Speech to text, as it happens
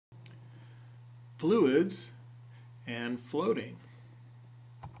fluids and floating.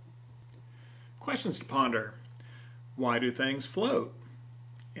 Questions to ponder. Why do things float?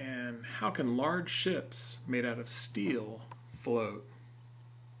 And how can large ships made out of steel float?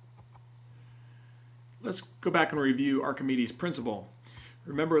 Let's go back and review Archimedes' principle.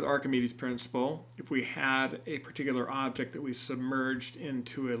 Remember with Archimedes' principle, if we had a particular object that we submerged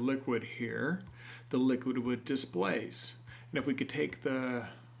into a liquid here, the liquid would displace. And if we could take the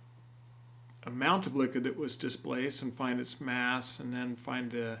amount of liquid that was displaced and find its mass and then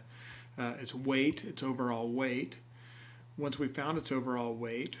find its weight, its overall weight, once we found its overall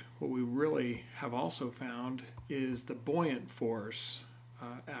weight, what we really have also found is the buoyant force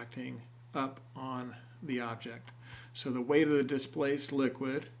acting up on the object. So the weight of the displaced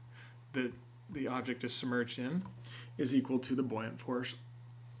liquid that the object is submerged in is equal to the buoyant force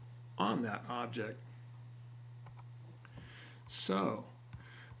on that object. So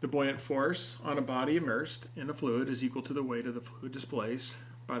the buoyant force on a body immersed in a fluid is equal to the weight of the fluid displaced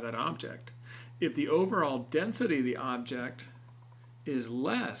by that object. If the overall density of the object is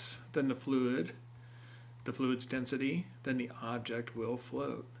less than the fluid's density, then the object will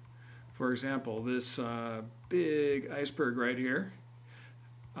float. For example, this big iceberg right here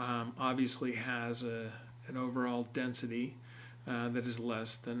obviously has an overall density that is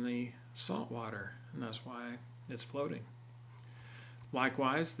less than the salt water, and that's why it's floating.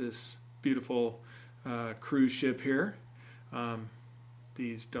 Likewise, this beautiful cruise ship here,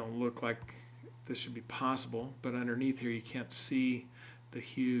 these don't look like this should be possible, but underneath here you can't see the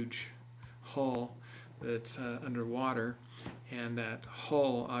huge hull that's underwater, and that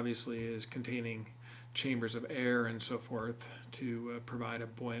hull obviously is containing chambers of air and so forth to provide a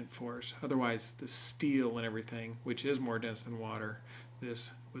buoyant force. Otherwise, the steel and everything, which is more dense than water,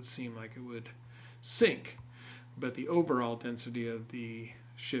 this would seem like it would sink. But the overall density of the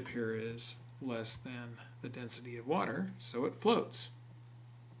ship here is less than the density of water, so it floats.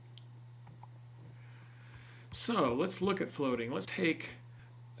 So let's look at floating. Let's take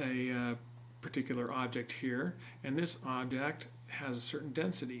a particular object here, and this object has a certain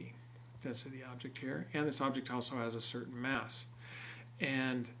density object here, and this object also has a certain mass.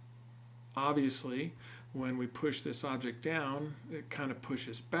 And obviously, when we push this object down, it kind of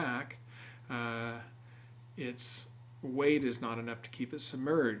pushes back. Its weight is not enough to keep it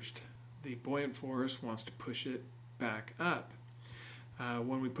submerged. The buoyant force wants to push it back up.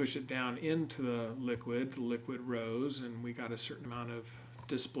 When we push it down into the liquid rose, and we got a certain amount of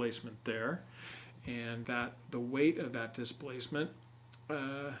displacement there, and that the weight of that displacement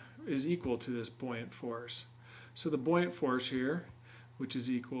is equal to this buoyant force. So the buoyant force here, which is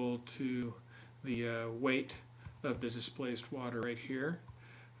equal to the weight of the displaced water right here,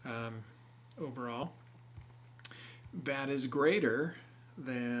 overall, that is greater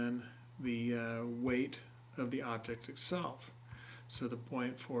than the weight of the object itself. So the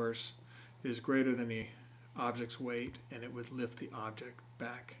buoyant force is greater than the object's weight, and it would lift the object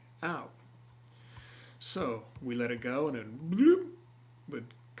back out. So we let it go, and it bloop,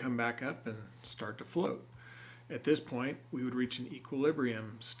 would come back up and start to float. At this point, we would reach an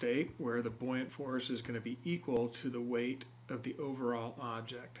equilibrium state where the buoyant force is going to be equal to the weight of the overall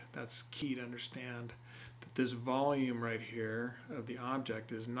object. That's key to understand that this volume right here of the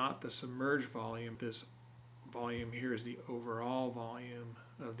object is not the submerged volume. This volume here is the overall volume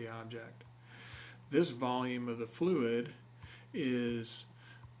of the object. This volume of the fluid is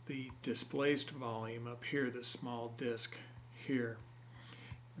the displaced volume up here, this small disk here.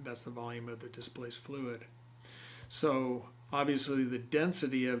 That's the volume of the displaced fluid. So obviously the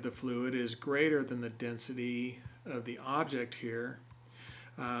density of the fluid is greater than the density of the object here,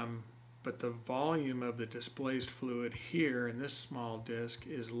 but the volume of the displaced fluid here in this small disk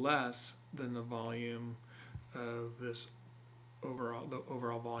is less than the volume of this the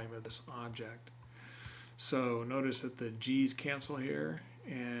overall volume of this object. So notice that the g's cancel here,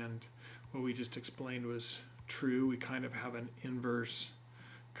 and what we just explained was true. We kind of have an inverse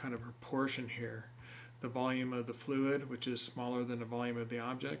kind of proportion here. The volume of the fluid, which is smaller than the volume of the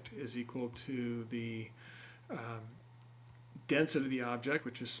object, is equal to the density of the object,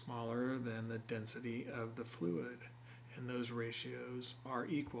 which is smaller than the density of the fluid, and those ratios are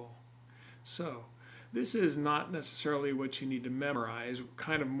equal. So this is not necessarily what you need to memorize.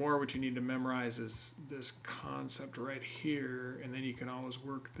 Kind of more what you need to memorize is this concept right here, and then you can always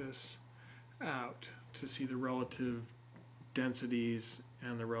work this out to see the relative densities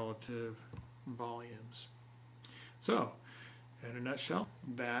and the relative volumes. So, in a nutshell,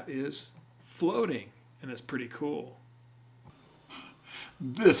 that is floating, and it's pretty cool.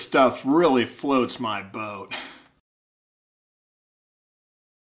 This stuff really floats my boat.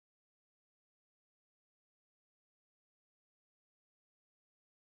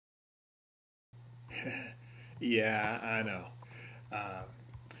 Yeah, I know. Uh,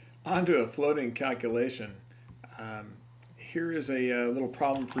 On to a floating calculation. Here is a little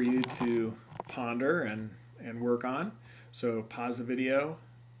problem for you to ponder and work on. So pause the video,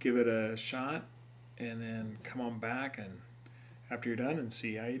 give it a shot, and then come on back and after you're done and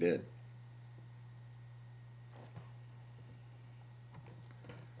see how you did.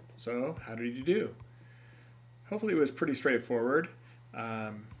 So how did you do? Hopefully it was pretty straightforward.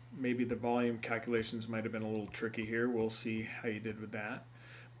 Maybe the volume calculations might have been a little tricky here. We'll see how you did with that.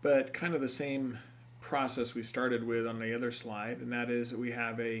 But kind of the same process we started with on the other slide, and that is that we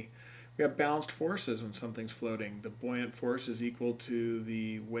have balanced forces when something's floating. The buoyant force is equal to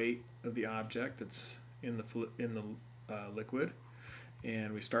the weight of the object that's in the liquid,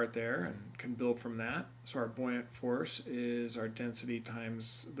 and we start there and can build from that. So our buoyant force is our density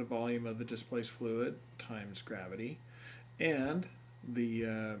times the volume of the displaced fluid times gravity, and the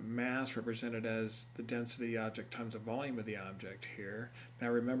mass represented as the density of the object times the volume of the object here. Now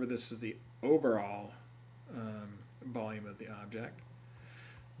remember, this is the overall volume of the object.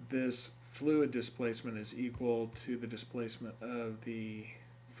 This fluid displacement is equal to the displacement of the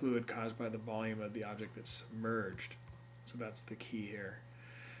fluid caused by the volume of the object that's submerged. So that's the key here.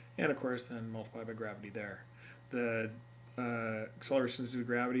 And of course then multiply by gravity there. The accelerations due to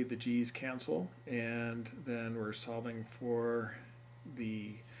gravity, the g's cancel, and then we're solving for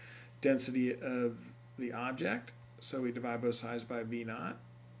the density of the object, so we divide both sides by v naught,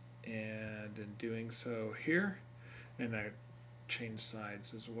 and in doing so here, and I change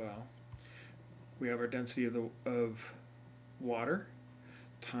sides as well, we have our density of water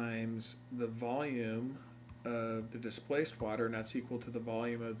times the volume of the displaced water, and that's equal to the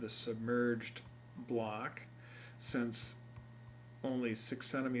volume of the submerged block. Since only 6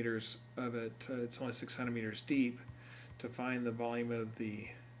 centimeters of it, it's only 6 centimeters deep. To find the volume of the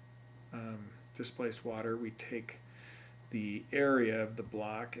displaced water, we take the area of the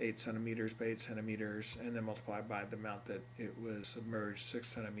block, 8 centimeters by 8 centimeters, and then multiply by the amount that it was submerged, 6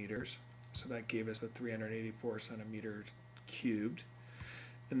 centimeters. So that gave us the 384 centimeters cubed.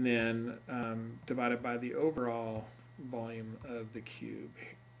 And then divided by the overall volume of the cube.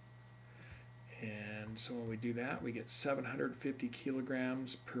 And so when we do that, we get 750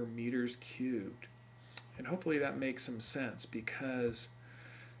 kilograms per meters cubed. And hopefully that makes some sense, because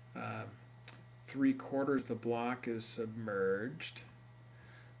 3/4 of the block is submerged,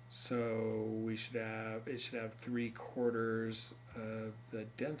 so it should have 3/4 of the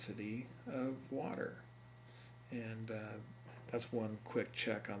density of water. And that's one quick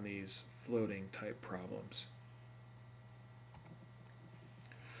check on these floating type problems.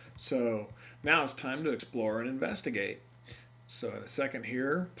 So now it's time to explore and investigate. So in a second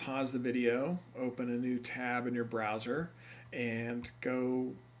here, pause the video, open a new tab in your browser, and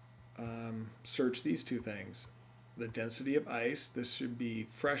go search these two things. The density of ice, this should be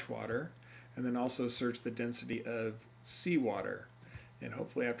fresh water, and then also search the density of seawater. And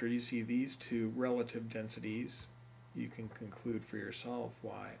hopefully after you see these two relative densities, you can conclude for yourself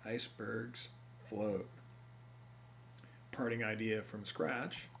why icebergs float. Parting idea from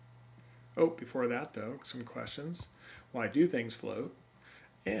scratch. Oh, before that though, some questions. Why do things float?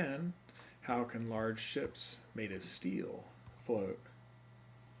 And how can large ships made of steel float?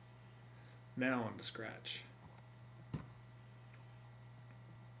 Now on to scratch.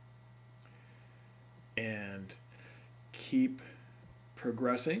 And keep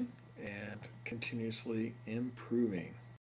progressing and continuously improving.